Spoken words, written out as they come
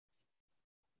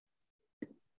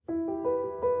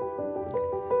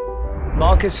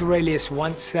Marcus Aurelius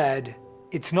once said,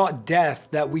 "It's not death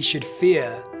that we should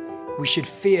fear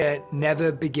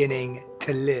never beginning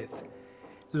to live."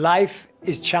 Life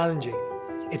is challenging.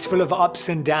 It's full of ups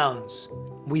and downs.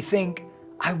 We think,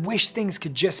 I wish things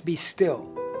could just be still.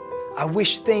 I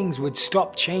wish things would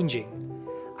stop changing.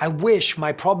 I wish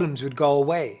my problems would go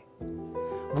away.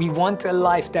 We want a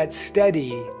life that's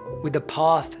steady with a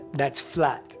path that's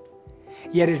flat.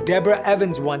 Yet as Deborah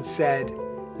Evans once said,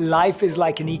 life is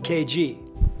like an EKG.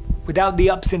 Without the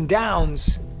ups and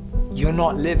downs, you're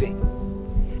not living.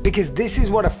 Because this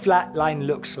is what a flat line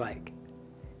looks like.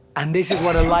 And this is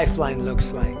what a lifeline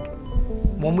looks like.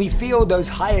 When we feel those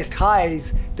highest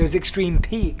highs, those extreme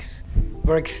peaks,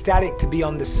 we're ecstatic to be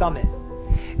on the summit.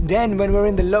 Then when we're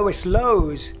in the lowest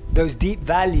lows, those deep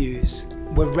values,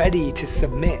 we're ready to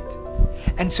submit.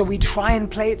 And so we try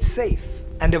and play it safe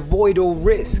and avoid all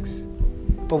risks.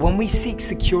 But when we seek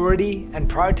security and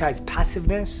prioritize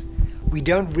passiveness, we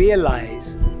don't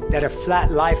realize that a flat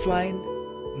lifeline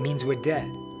means we're dead.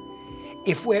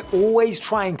 If we're always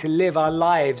trying to live our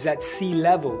lives at sea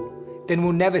level, then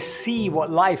we'll never see what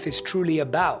life is truly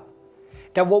about.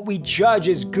 That what we judge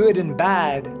as good and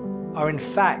bad are in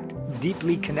fact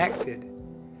deeply connected.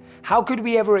 How could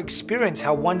we ever experience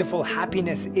how wonderful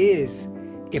happiness is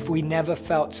if we never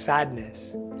felt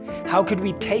sadness? How could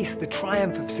we taste the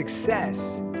triumph of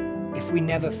success if we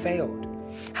never failed?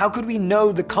 How could we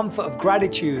know the comfort of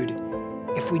gratitude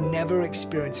if we never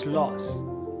experienced loss?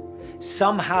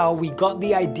 Somehow we got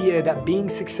the idea that being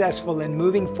successful and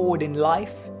moving forward in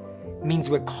life means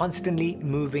we're constantly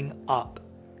moving up.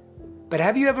 But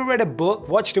have you ever read a book,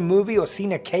 watched a movie, or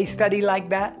seen a case study like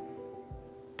that?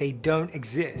 They don't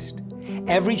exist.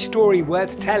 Every story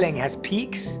worth telling has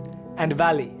peaks and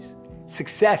valleys,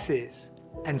 successes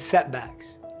and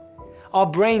setbacks. Our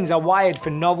brains are wired for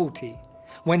novelty.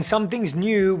 When something's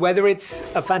new, whether it's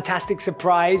a fantastic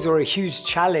surprise or a huge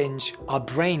challenge, our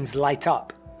brains light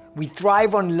up. We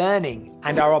thrive on learning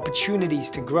and our opportunities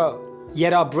to grow.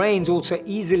 Yet our brains also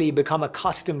easily become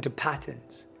accustomed to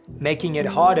patterns, making it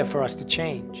harder for us to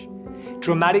change.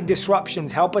 Dramatic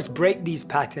disruptions help us break these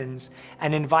patterns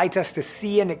and invite us to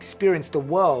see and experience the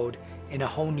world in a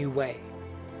whole new way.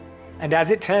 And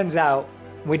as it turns out,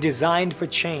 we're designed for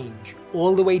change,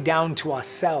 all the way down to our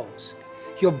cells.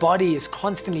 Your body is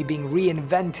constantly being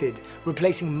reinvented,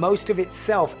 replacing most of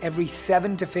itself every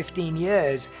 7 to 15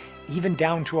 years, even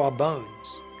down to our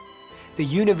bones. The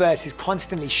universe is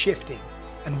constantly shifting,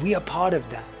 and we are part of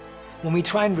that. When we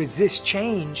try and resist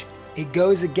change, it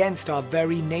goes against our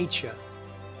very nature.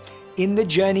 In the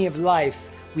journey of life,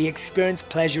 we experience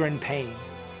pleasure and pain.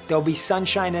 There'll be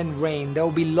sunshine and rain,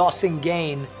 there'll be loss and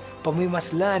gain, but we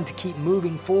must learn to keep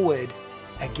moving forward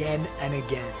again and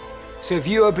again. So if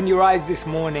you opened your eyes this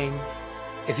morning,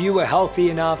 if you were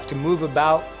healthy enough to move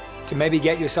about, to maybe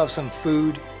get yourself some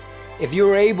food, if you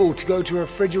were able to go to a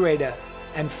refrigerator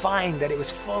and find that it was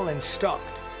full and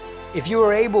stocked, if you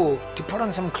were able to put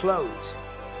on some clothes,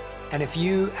 and if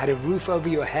you had a roof over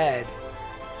your head,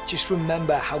 just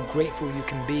remember how grateful you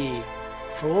can be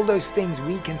for all those things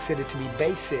we consider to be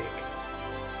basic,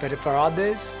 but for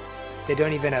others, they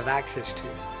don't even have access to.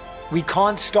 We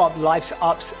can't stop life's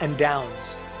ups and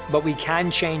downs, but we can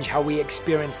change how we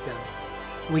experience them.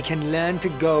 We can learn to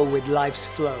go with life's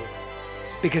flow.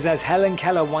 Because as Helen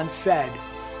Keller once said,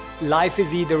 life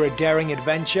is either a daring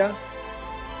adventure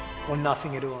or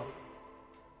nothing at all.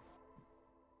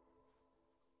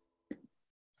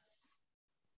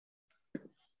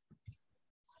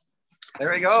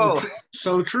 There we go.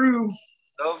 So true.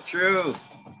 So true.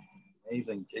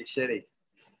 Amazing. Jay Shitty.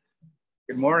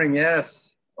 Good morning. Yes.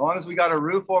 As long as we got a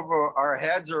roof over our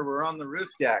heads or we're on the roof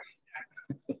deck.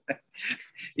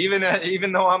 Even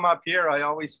though I'm up here, I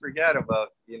always forget about,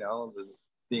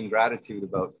 being gratitude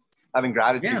about having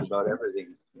gratitude about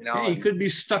everything. Yeah, you could be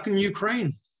stuck in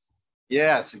Ukraine.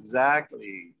 Yes,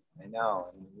 exactly. I know.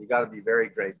 And we got to be very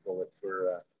grateful if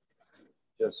we're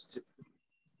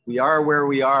we are where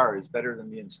we are is better than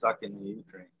being stuck in the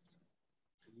Ukraine.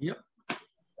 Yep.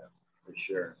 Yeah, for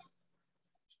sure.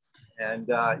 And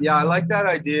yeah, I like that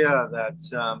idea that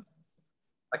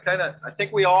I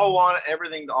think we all want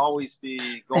everything to always be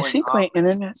going up. I think my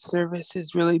internet service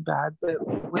is really bad, but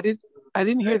I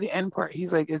didn't hear the end part.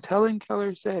 He's like, as Helen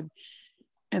Keller said,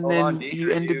 and Hold then on, Dee, you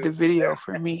ended the video there?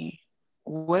 for me.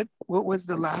 What was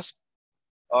the last?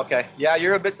 Okay. Yeah,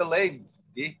 you're a bit delayed,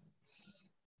 Dee.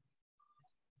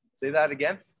 Say that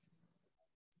again.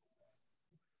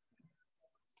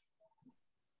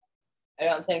 I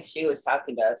don't think she was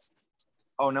talking to us.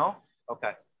 Oh, no?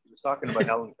 Okay. He was talking about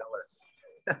Helen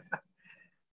Keller.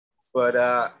 But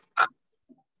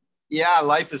yeah,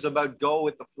 life is about go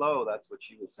with the flow. That's what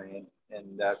she was saying.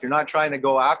 And if you're not trying to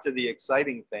go after the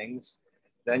exciting things,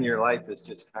 then your life is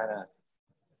just kind of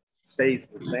stays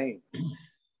the same.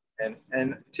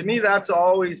 And to me, that's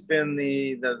always been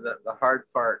the hard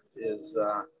part is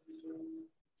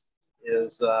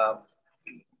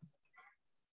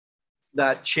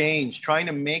that change, trying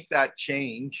to make that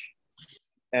change,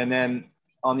 and then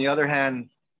on the other hand,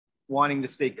 wanting to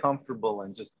stay comfortable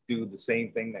and just do the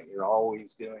same thing that you're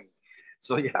always doing.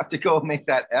 So you have to go make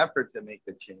that effort to make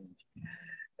the change,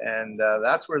 and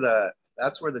that's where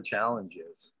the challenge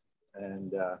is.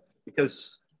 And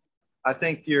because I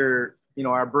think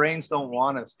our brains don't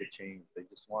want us to change; they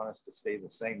just want us to stay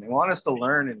the same. They want us to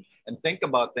learn and think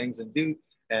about things and do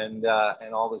and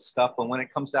all this stuff. But when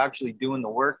it comes to actually doing the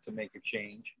work to make a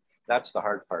change, that's the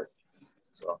hard part.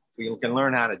 So if we can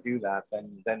learn how to do that,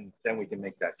 then we can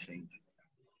make that change.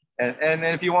 And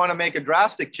if you want to make a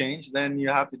drastic change, then you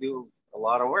have to do a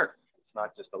lot of work. It's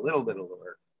not just a little bit of the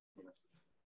work.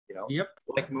 Yep.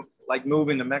 Like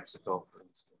moving to Mexico, for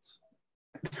instance.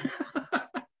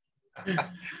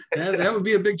 That would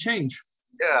be a big change.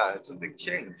 Yeah, it's a big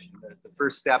change. The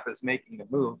first step is making the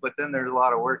move, but then there's a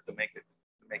lot of work to make it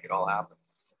all happen.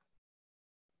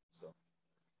 So,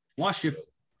 Wash, you're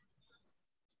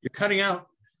cutting out.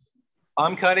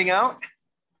 I'm cutting out.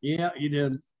 Yeah, you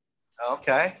did.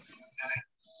 Okay.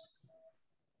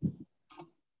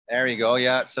 There you go.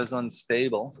 Yeah, it says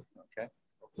unstable. Okay.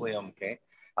 Hopefully I'm okay.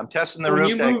 I'm testing the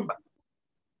roof deck.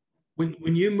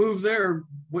 When you moved there,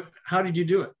 how did you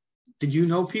do it? Did you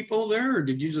know people there, or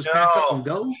did you just pack up and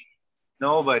go?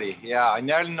 Nobody. Yeah, I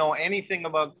didn't know anything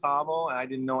about Cabo, and I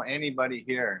didn't know anybody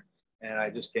here, and I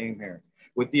just came here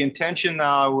with the intention that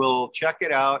I will check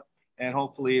it out, and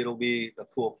hopefully it'll be a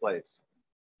cool place.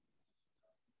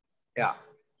 Yeah,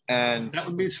 and that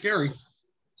would be scary.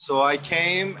 So I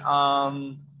came,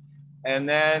 and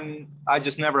then I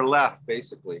just never left,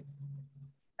 basically.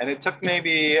 And it took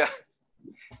maybe.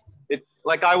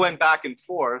 Like I went back and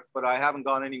forth, but I haven't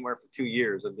gone anywhere for 2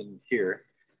 years. I've been here.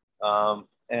 But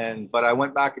I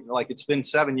went back, like it's been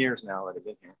 7 years now that I've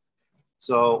been here.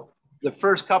 So the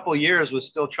first couple of years was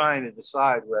still trying to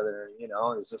decide whether,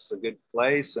 is this a good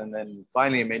place? And then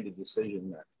finally I made the decision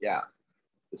that, yeah,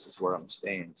 this is where I'm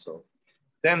staying. So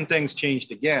then things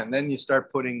changed again. Then you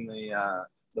start putting the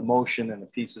motion and the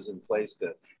pieces in place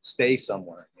to stay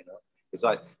somewhere, because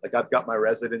I've got my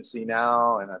residency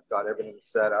now and I've got everything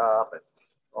set up and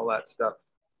all that stuff.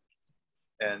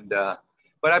 And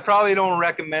but I probably don't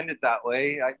recommend it that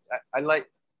way. I like,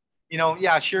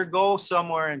 yeah, sure, go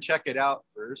somewhere and check it out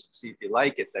first, see if you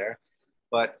like it there.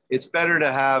 But it's better to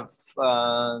have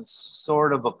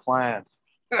sort of a plan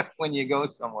when you go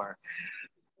somewhere.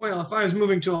 Well, if I was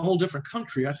moving to a whole different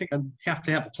country, I think I'd have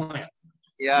to have a plan.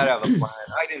 Yeah, I'd have a plan.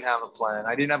 I didn't have a plan.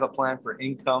 I didn't have a plan for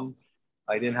income.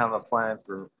 I didn't have a plan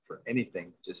for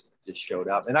anything. Just showed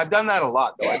up. And I've done that a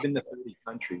lot, though. I've been to 30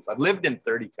 countries. I've lived in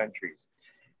 30 countries.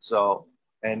 So,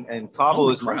 and Cabo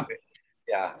is my favorite.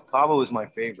 Yeah, Cabo is my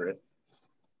favorite.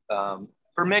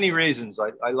 For many reasons.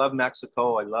 I love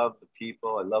Mexico. I love the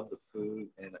people. I love the food.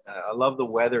 And I love the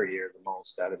weather here the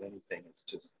most out of anything.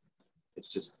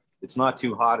 It's not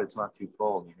too hot. It's not too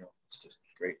cold. It's just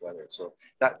great weather. So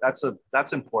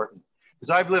that's important. Because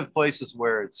I've lived places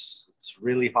where it's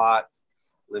really hot.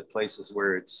 Live places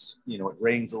where it's it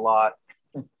rains a lot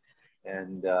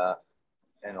and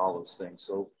all those things.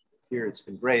 So here it's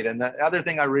been great. And the other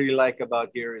thing I really like about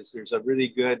here is there's a really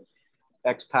good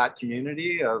expat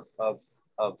community of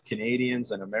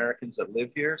Canadians and Americans that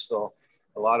live here. So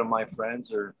a lot of my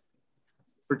friends are,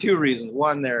 for two reasons.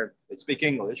 One, they speak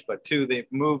English, but two,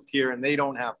 they've moved here and they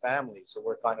don't have families. So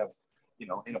we're kind of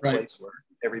in a place where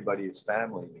everybody is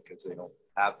family because they don't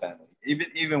have family.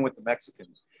 Even with the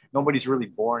Mexicans, nobody's really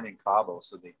born in Cabo,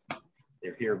 so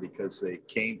they're here because they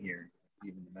came here,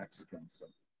 even the Mexicans.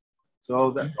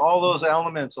 So all those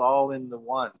elements all in the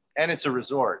one, and it's a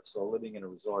resort. So living in a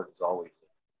resort is always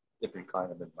a different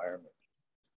kind of environment.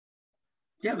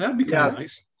 Yeah, that'd be kind of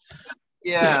nice.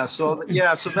 Yeah, so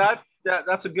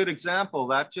that's a good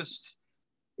example.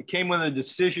 It came with a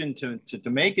decision to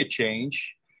make a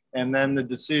change, and then the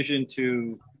decision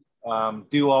to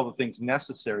do all the things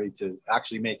necessary to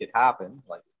actually make it happen,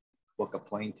 like book a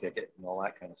plane ticket and all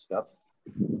that kind of stuff.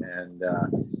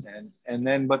 And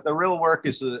then, but the real work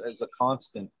is a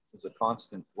constant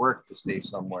work to stay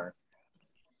somewhere,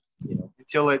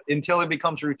 until it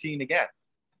becomes routine again,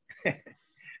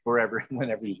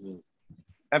 whenever you move.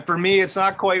 And for me, it's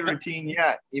not quite routine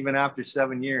yet. Even after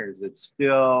 7 years, it's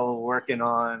still working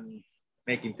on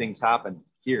making things happen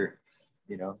here,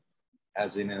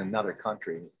 as in another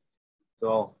country.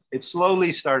 So it's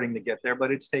slowly starting to get there,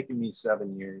 but it's taken me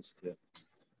 7 years to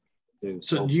do.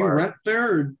 So do you rent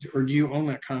there, or do you own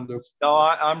that condo? No,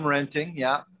 I'm renting,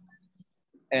 yeah.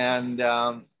 And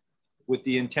with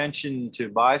the intention to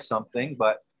buy something.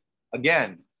 But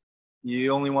again,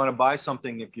 you only want to buy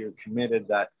something if you're committed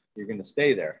that you're going to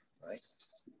stay there, right?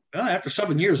 Well, after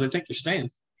 7 years, I think you're staying.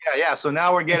 Yeah. So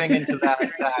now we're getting into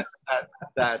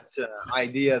that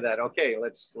idea that, okay,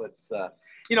 let's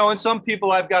you know, and some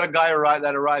people, I've got a guy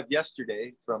that arrived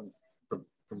yesterday from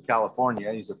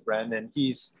California. He's a friend, and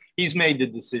he's made the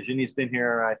decision. He's been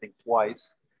here, I think,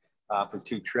 twice for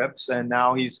 2 trips, and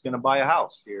now he's going to buy a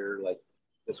house here, like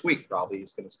this week. Probably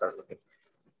he's going to start looking.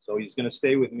 So he's going to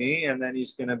stay with me, and then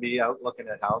he's going to be out looking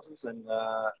at houses and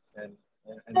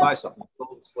buy something. He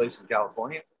sold his place in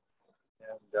California,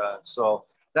 and so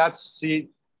that's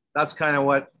kind of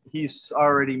what he's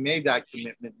already made that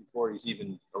commitment before he's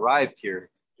even arrived here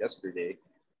yesterday,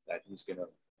 that he's going to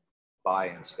buy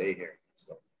and stay here.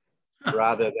 So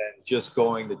rather than just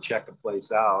going to check a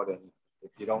place out, and if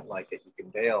you don't like it, you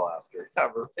can bail after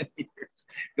however many years,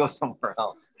 go somewhere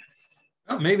else.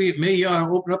 Well, maybe it may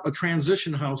open up a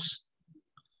transition house,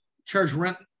 charge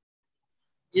rent.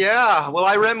 Yeah, well,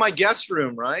 I rent my guest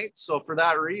room, right? So for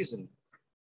that reason,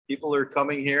 people are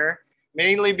coming here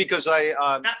mainly because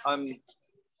I'm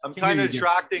kind of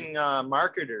attracting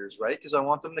marketers, right? Because I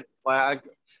want them to.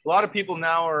 A lot of people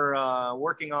now are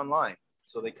working online,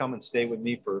 so they come and stay with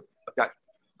me for.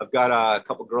 I've got a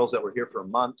couple girls that were here for a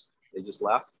month. They just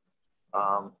left,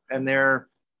 and they're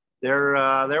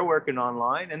working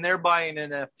online, and they're buying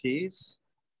NFTs.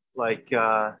 Like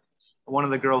one of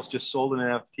the girls just sold an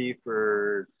NFT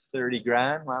for 30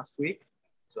 grand last week.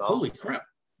 So holy crap,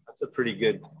 that's a pretty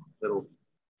good little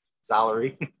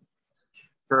salary.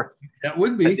 That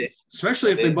would be,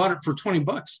 especially if they bought it for $20.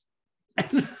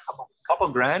 couple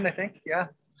grand, I think. Yeah.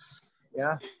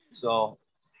 So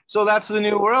that's the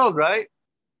new world, right?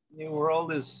 New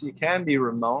world is you can be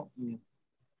remote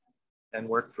and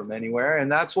work from anywhere,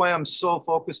 and that's why I'm so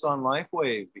focused on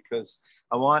LifeWave, because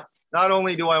not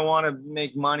only do I want to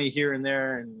make money here and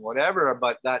there and whatever,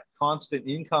 but that constant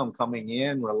income coming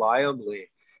in reliably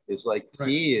is like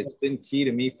key. Right. It's been key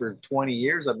to me for 20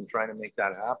 years. I've been trying to make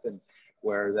that happen,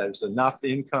 where there's enough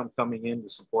income coming in to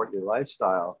support your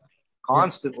lifestyle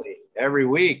constantly, every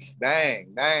week.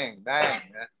 Bang, bang, bang.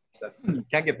 You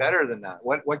can't get better than that.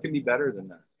 What can be better than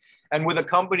that? And with a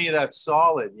company that's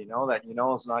solid, that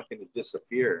is not going to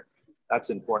disappear. That's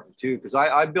important too, because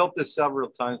I built this several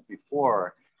times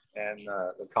before, and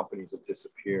the companies have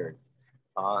disappeared.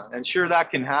 And sure, that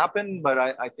can happen, but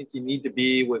I think you need to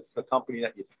be with a company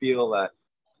that you feel that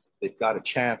they've got a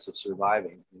chance of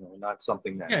surviving, not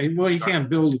something that. Yeah, well, you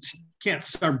can't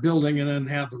start building and then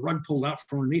have the rug pulled out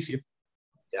from underneath you.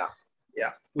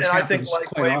 Yeah. Which and I think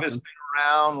LifeWave has been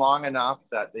around long enough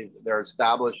that they're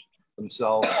established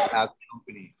themselves as a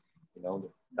company.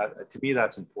 That, to me,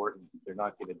 that's important. They're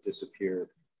not going to disappear.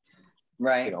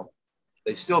 Right.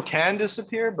 They still can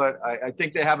disappear, but I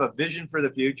think they have a vision for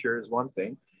the future is one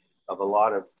thing of a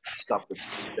lot of stuff that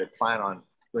they plan on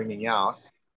bringing out.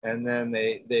 And then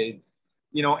they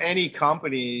any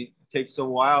company takes a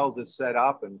while to set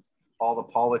up, and all the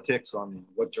politics on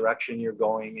what direction you're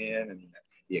going in, and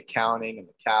the accounting and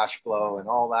the cash flow and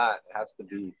all that has to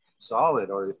be solid,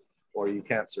 or you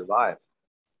can't survive.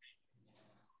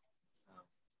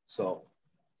 So,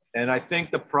 and I think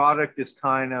the product is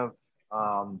kind of,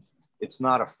 it's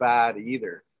not a fad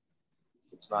either.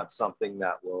 It's not something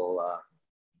that will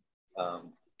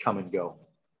come and go,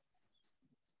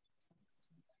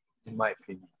 in my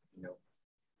opinion.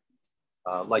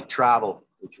 Like travel,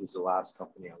 which was the last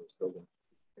company I was building.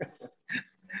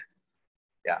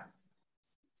 Yeah.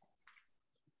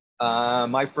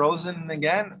 Am I frozen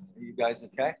again? Are you guys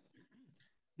okay?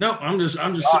 No, I'm just.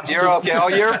 Oh, you're okay. Oh,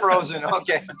 you're frozen.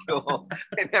 Okay, cool.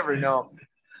 I never know.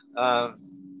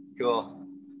 Cool.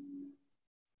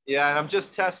 Yeah, and I'm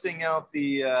just testing out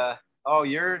the.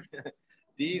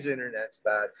 Dee's internet's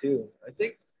bad too. I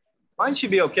think mine should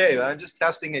be okay. But I'm just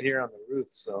testing it here on the roof.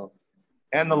 So,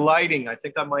 and the lighting. I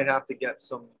think I might have to get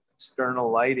some external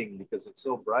lighting because it's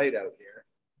so bright out here.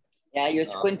 Yeah, you're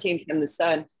squinting from the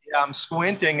sun. Yeah, I'm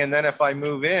squinting, and then if I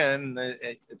move in,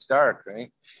 it's dark,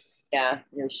 right? Yeah,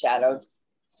 you're shadowed.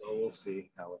 So we'll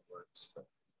see how it works. But,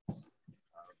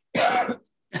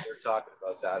 we're talking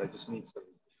about that. I just need some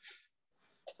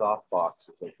soft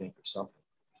boxes, I think, or something.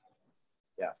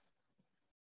 Yeah.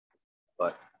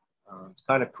 But it's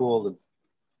kind of cool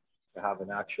to have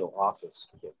an actual office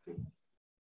to get to.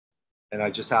 And I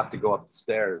just have to go up the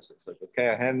stairs. It's like, okay,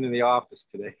 I head into the office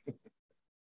today.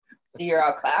 So you're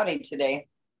all cloudy today.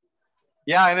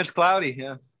 Yeah, and it's cloudy,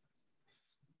 yeah.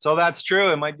 So that's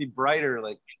true. It might be brighter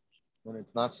like when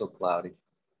it's not so cloudy.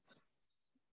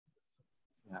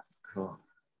 Yeah, cool.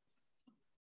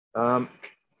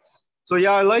 So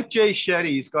yeah, I like Jay Shetty.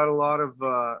 He's got a lot of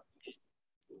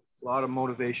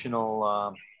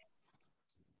motivational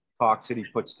talks that he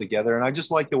puts together, and I just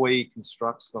like the way he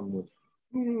constructs them. With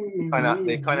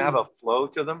they kind of have a flow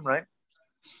to them, right?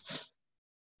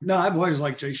 No, I've always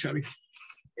liked Jay Shetty.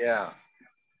 Yeah,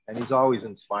 and he's always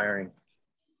inspiring.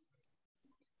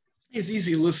 He's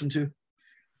easy to listen to.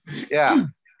 Yeah,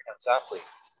 exactly.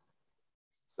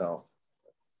 So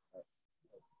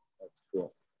that's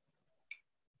cool.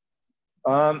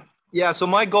 Yeah, so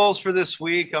my goals for this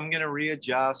week, I'm going to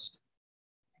readjust.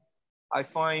 I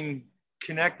find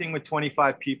connecting with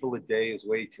 25 people a day is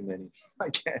way too many.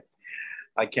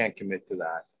 I can't commit to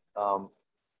that.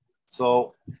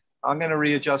 So I'm going to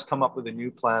readjust, come up with a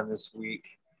new plan this week.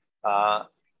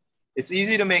 It's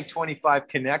easy to make 25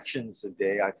 connections a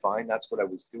day, I find. That's what I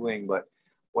was doing. But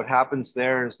what happens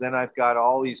there is then I've got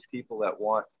all these people that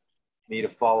want me to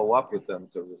follow up with them.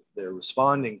 They're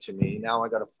responding to me. Now I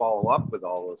got to follow up with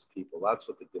all those people. That's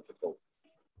what the difficult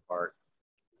part.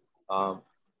 Oh,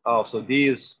 so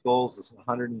D's goals is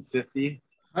 150.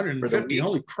 150,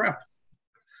 holy crap.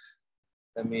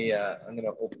 Let me, I'm going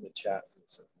to open the chat.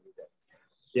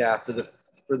 Yeah, for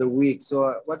the week.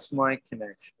 So what's my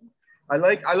connection? I'm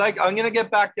going to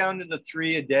get back down to the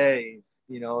 3 a day,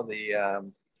 you know, the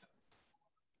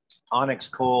Onyx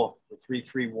Coal, the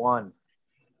 331.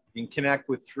 You can connect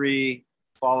with 3,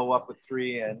 follow up with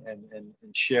 3 and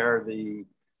share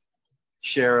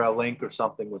a link or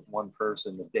something with one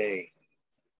person a day.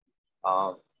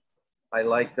 I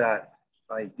like that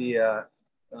idea.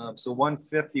 So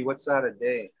 150, what's that a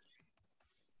day?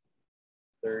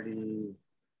 30,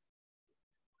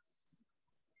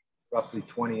 roughly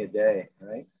 20 a day,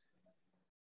 right?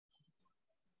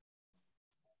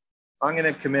 I'm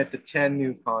going to commit to 10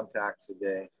 new contacts a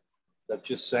day. That's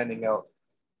just sending out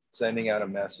a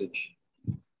message.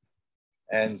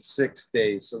 And 6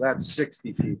 days, so that's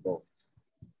 60 people.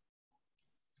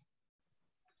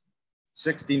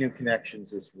 60 new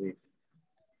connections this week.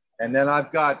 And then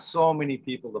I've got so many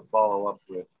people to follow up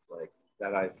with, like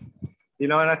that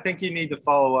and I think you need to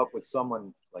follow up with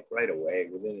someone like right away,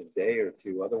 within a day or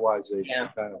two. Otherwise, they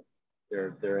kind of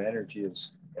their energy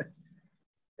is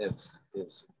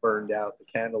burned out. The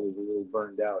candle is a little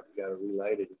burned out. You got to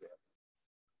relight it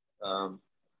again.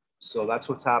 So that's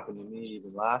what's happened to me.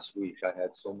 Even last week, I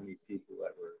had so many people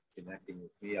that were connecting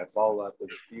with me. I followed up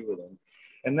with a few of them.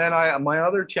 And then my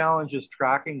other challenge is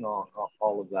tracking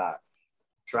all of that,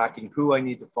 tracking who I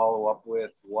need to follow up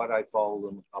with, what I follow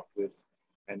them up with.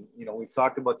 And, we've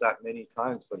talked about that many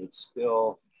times, but it's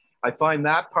still, I find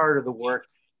that part of the work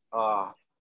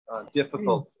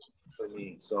difficult for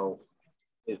me. So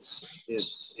it's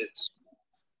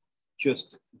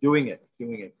just doing it,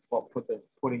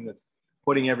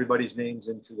 putting everybody's names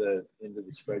into the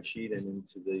spreadsheet and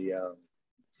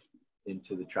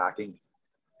into the tracking.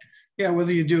 Yeah,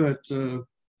 whether you do it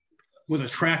with a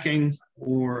tracking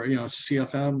or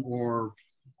CFM or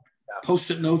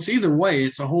Post-it notes, either way,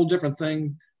 it's a whole different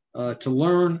thing to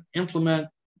learn, implement,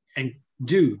 and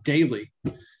do daily.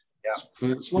 Yeah, so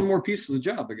it's one more piece of the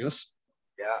job, I guess.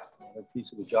 Yeah, another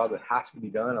piece of the job that has to be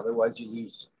done. Otherwise, you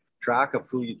lose track of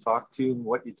who you talk to and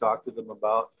what you talk to them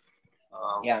about.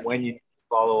 When you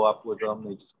follow up with them,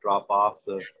 they just drop off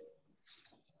the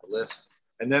list.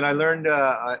 And then I learned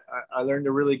I learned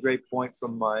a really great point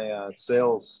from my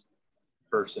sales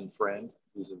person friend,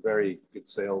 who's a very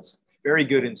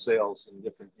good in sales in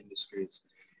different industries.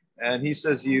 And he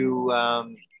says I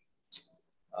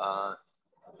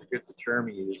forget the term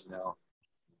he used now,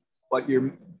 but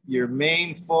your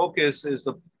main focus is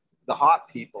the hot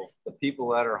people, the people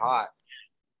that are hot.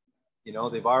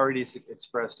 They've already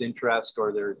expressed interest,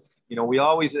 or they're, we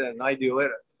always, and I do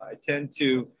it, I tend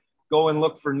to go and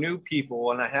look for new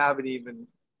people, and I haven't even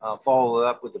followed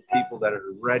up with the people that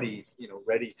are ready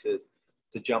to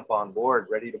jump on board,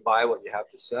 ready to buy what you have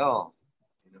to sell.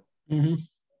 Mm-hmm.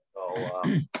 So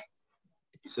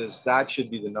he says that should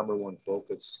be the number one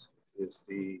focus,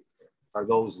 are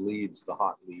those leads, the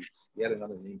hot leads. He had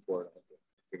another name for it. I have to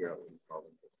figure out what he called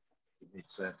them, but it made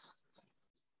sense.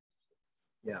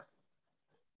 Yeah.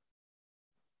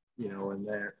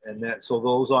 So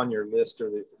those on your list are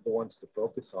the ones to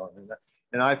focus on.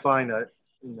 And I find that,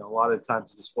 a lot of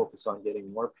times you just focus on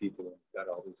getting more people, and you've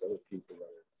got all these other people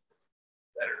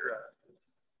that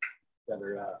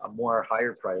are a more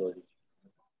higher priority.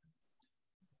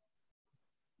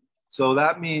 So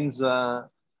that means, so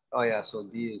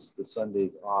D is the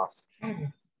Sundays off.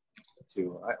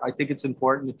 too. I think it's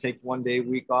important to take 1 day a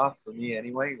week off for me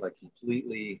anyway, like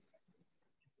completely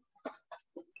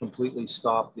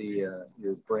stop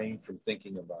your brain from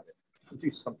thinking about it.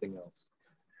 Do something else.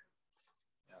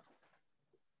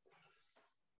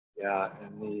 Yeah,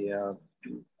 and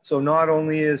so not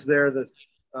only is there the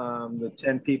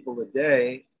 10 people a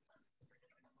day,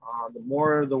 the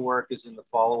more of the work is in the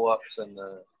follow-ups and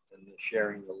the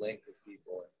sharing the link with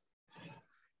people.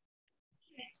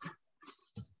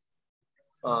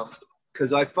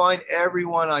 Because I find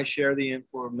everyone I share the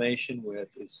information with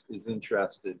is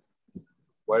interested,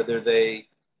 whether they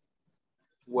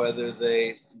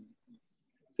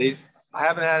I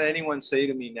haven't had anyone say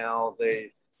to me now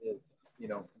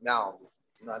now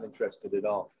I'm not interested at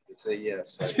all. They say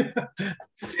yes.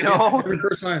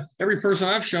 Every person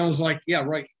I've shown is like, yeah,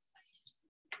 right.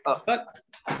 But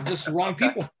just the wrong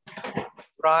people.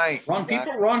 Right. Wrong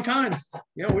people, wrong time.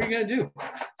 What are you gonna do?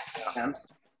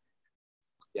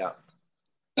 Yeah.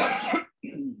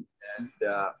 And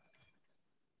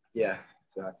yeah,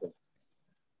 exactly.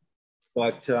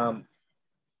 But I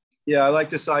like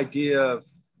this idea of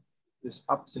this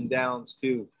ups and downs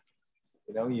too.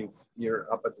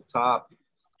 You're up at the top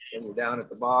and you're down at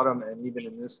the bottom, and even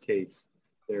in this case,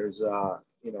 there's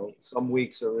some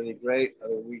weeks are really great,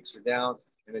 other weeks are down,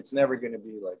 and it's never going to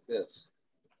be like this.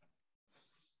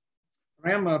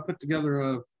 I am put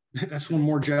together that's one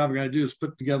more job I got to do, is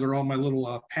put together all my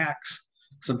little packs,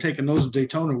 because I'm taking those to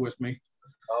Daytona with me.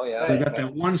 Oh yeah. So I got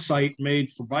that one site made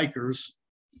for bikers.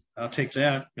 I'll take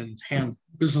that and hand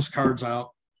business cards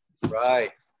out.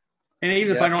 Right. And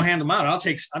even if I don't hand them out,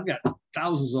 I've got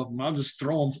thousands of them. I'll just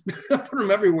throw them, put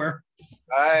them everywhere.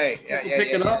 Right. Yeah.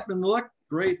 Pick it up and look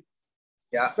great.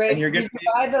 Yeah. Great. And you're Did you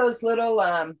buy those little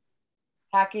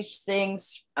package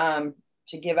things to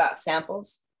give out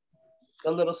samples? The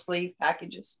little sleeve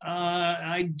packages?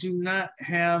 I don't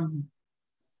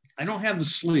have the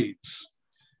sleeves.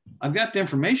 I've got the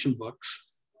information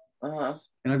books. And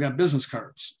I've got business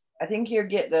cards. I think you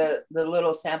get the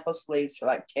little sample sleeves for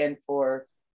like 10 for,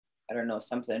 I don't know,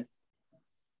 something.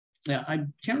 Yeah, I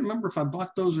can't remember if I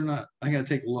bought those or not. I got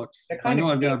to take a look. I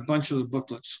know I've got a bunch of the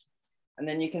booklets. And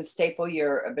then you can staple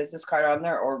your business card on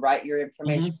there, or write your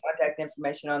information, contact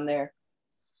information on there.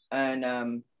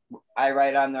 And I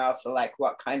write on there also like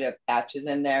what kind of patch is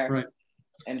in there, right,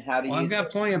 and how to use it. I've got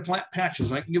plenty of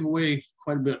patches. I can give away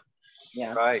quite a bit.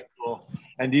 Yeah. Right. Cool.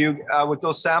 And do you, with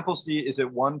those samples, is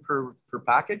it one per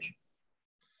package?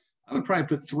 I would probably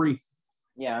put 3.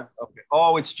 Yeah. Okay.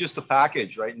 Oh, it's just a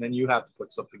package, right? And then you have to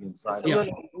put something inside. It's a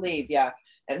little sleeve, yeah.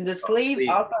 And the sleeve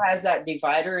also has that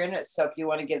divider in it. So if you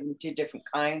want to get them 2 different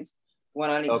kinds, one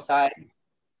on each side.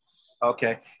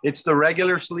 Okay. It's the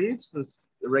regular sleeves, the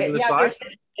regular size?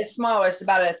 It's smaller. It's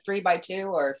about a 3x2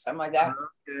 or something like that.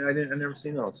 Okay. I never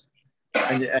seen those.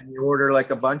 And you order like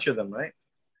a bunch of them, right?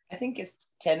 I think it's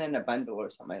 10 in a bundle or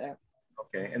something like that.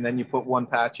 Okay. And then you put 1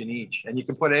 patch in each, and you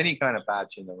can put any kind of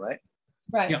patch in them, right?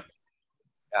 Right. Yeah.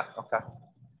 Yeah. Okay.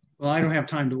 Well, I don't have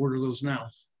time to order those now.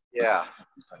 Yeah.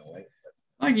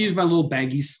 I can use my little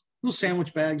baggies, little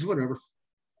sandwich bags, whatever.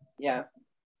 Yeah.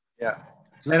 Yeah.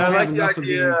 And I like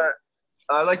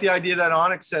the idea that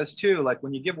Onyx says too, like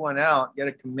when you give one out, get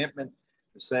a commitment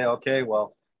to say, okay,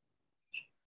 well,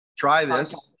 try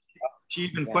this. She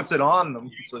even puts it on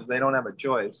them so they don't have a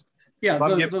choice. Yeah,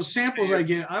 those samples I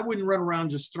get, I wouldn't run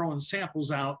around just throwing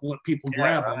samples out and let people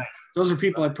grab them. Those are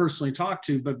people I personally talk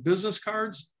to, but business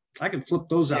cards, I can flip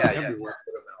those out everywhere.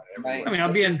 Right. I mean,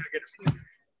 I'll be in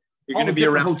all the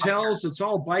different hotels. It's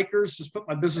all bikers. Just put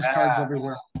my business cards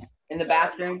everywhere. In the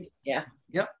bathroom. Yeah.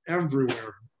 Yep,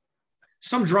 everywhere.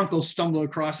 Some drunk will stumble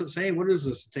across it, say, hey, what is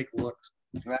this? Take a look.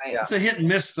 Right. It's a hit and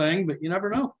miss thing, but you never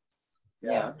know.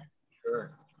 Yeah.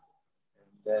 Sure. And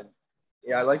then,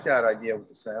 I like that idea with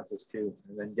the samples too.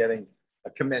 And then getting a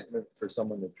commitment for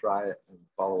someone to try it and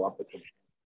follow up with them.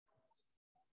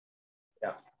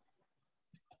 Yeah.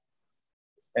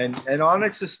 And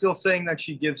Onyx is still saying that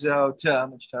she gives out, how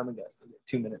much time we got?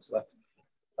 2 minutes left.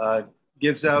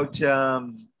 Gives out,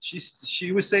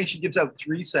 she was saying she gives out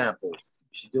 3 samples.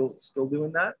 Is she still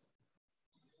doing that?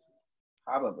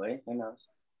 Probably, who knows?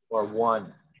 Or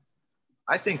 1.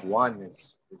 I think 1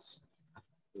 is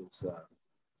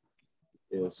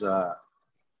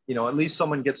at least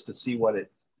someone gets to see what it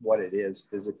is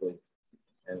physically,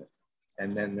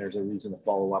 and then there's a reason to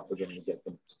follow up with them and get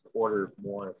them to order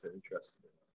more if they're interested.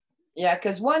 Yeah,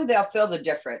 because 1, they'll feel the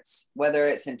difference, whether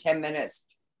it's in 10 minutes,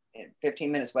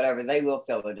 15 minutes, whatever, they will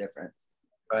feel the difference.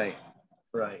 Right.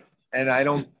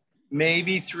 And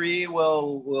maybe 3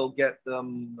 will get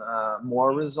them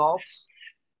more results,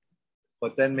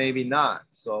 but then maybe not.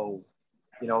 So,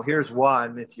 here's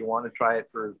 1 if you want to try it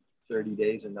for 30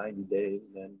 days or 90 days,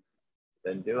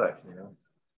 then do it, you know.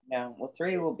 Yeah, well,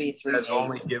 3 will be 3 Let's days.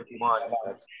 only give one.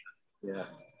 That's, yeah.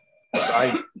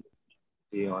 I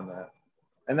be on that.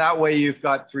 And that way you've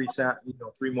got 3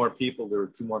 more people, there are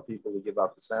 2 more people to give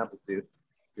out the sample to.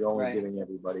 You're only giving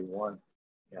everybody one.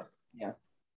 Yeah. Yeah.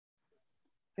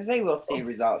 Because they will see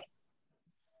results.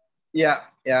 Yeah,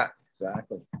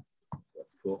 exactly.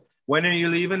 That's cool. When are you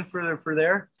leaving for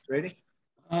there, Brady?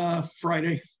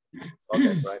 Friday. Okay,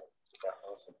 right. Yeah,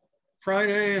 awesome.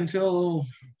 Friday until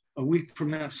a week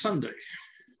from that Sunday.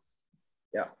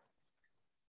 Yeah.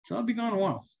 So I'll be gone a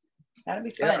while. That'll be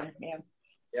fun.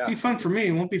 Yeah. Be fun for me.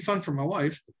 It won't be fun for my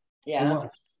wife. Yeah. Oh,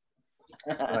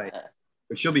 well. Right.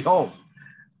 But she'll be home.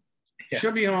 Yeah.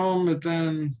 She'll be home, but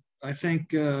then I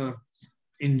think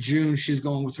in June she's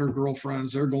going with her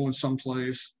girlfriends. They're going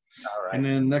someplace. All right. And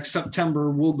then next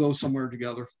September we'll go somewhere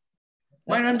together.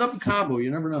 Might end up in Cabo.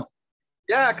 You never know.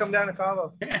 Yeah, come down to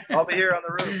Cabo. I'll be here on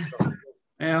the roof. So.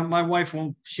 And my wife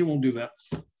won't. She won't do that.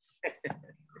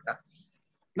 Yeah.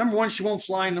 Number 1, she won't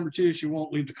fly. Number 2, she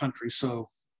won't leave the country. So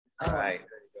All right.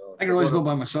 There you go. I can always go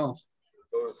by myself.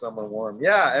 Go to somewhere warm.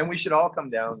 Yeah, and we should all come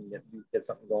down and get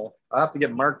something going. I'll have to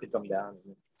get Mark to come down.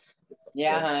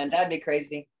 Yeah, that'd be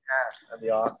crazy. Yeah, that'd be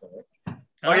awesome.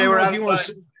 Okay, we're having fun.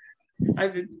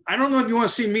 I don't know if you want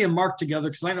to see me and Mark together,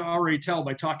 because I know I already tell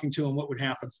by talking to him what would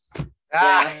happen.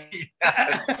 Yeah.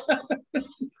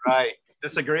 Right.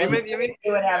 Disagreement, you mean?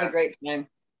 We would have a great time.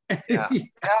 Yeah.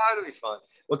 It'll be fun.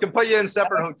 We can put you in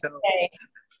separate hotels.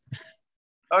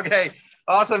 Okay.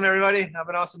 Awesome, everybody. Have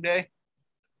an awesome day.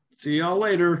 See y'all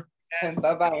later.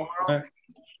 Bye-bye.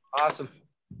 Awesome.